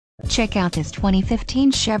Check out this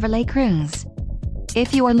 2015 Chevrolet Cruze.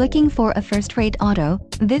 If you are looking for a first-rate auto,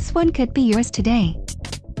 this one could be yours today.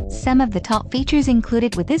 Some of the top features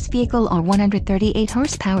included with this vehicle are 138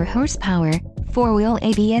 horsepower, 4-wheel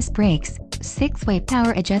ABS brakes, 6-way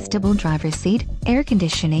power adjustable driver's seat, air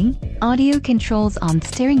conditioning, audio controls on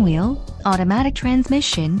steering wheel, automatic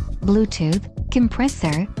transmission, Bluetooth,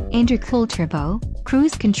 compressor, intercooled turbo,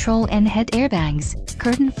 cruise control and head airbags,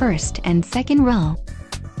 curtain first and second row.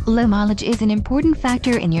 Low mileage is an important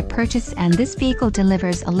factor in your purchase, and this vehicle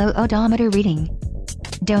delivers a low odometer reading.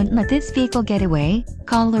 Don't let this vehicle get away.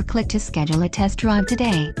 Call or click to schedule a test drive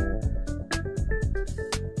today.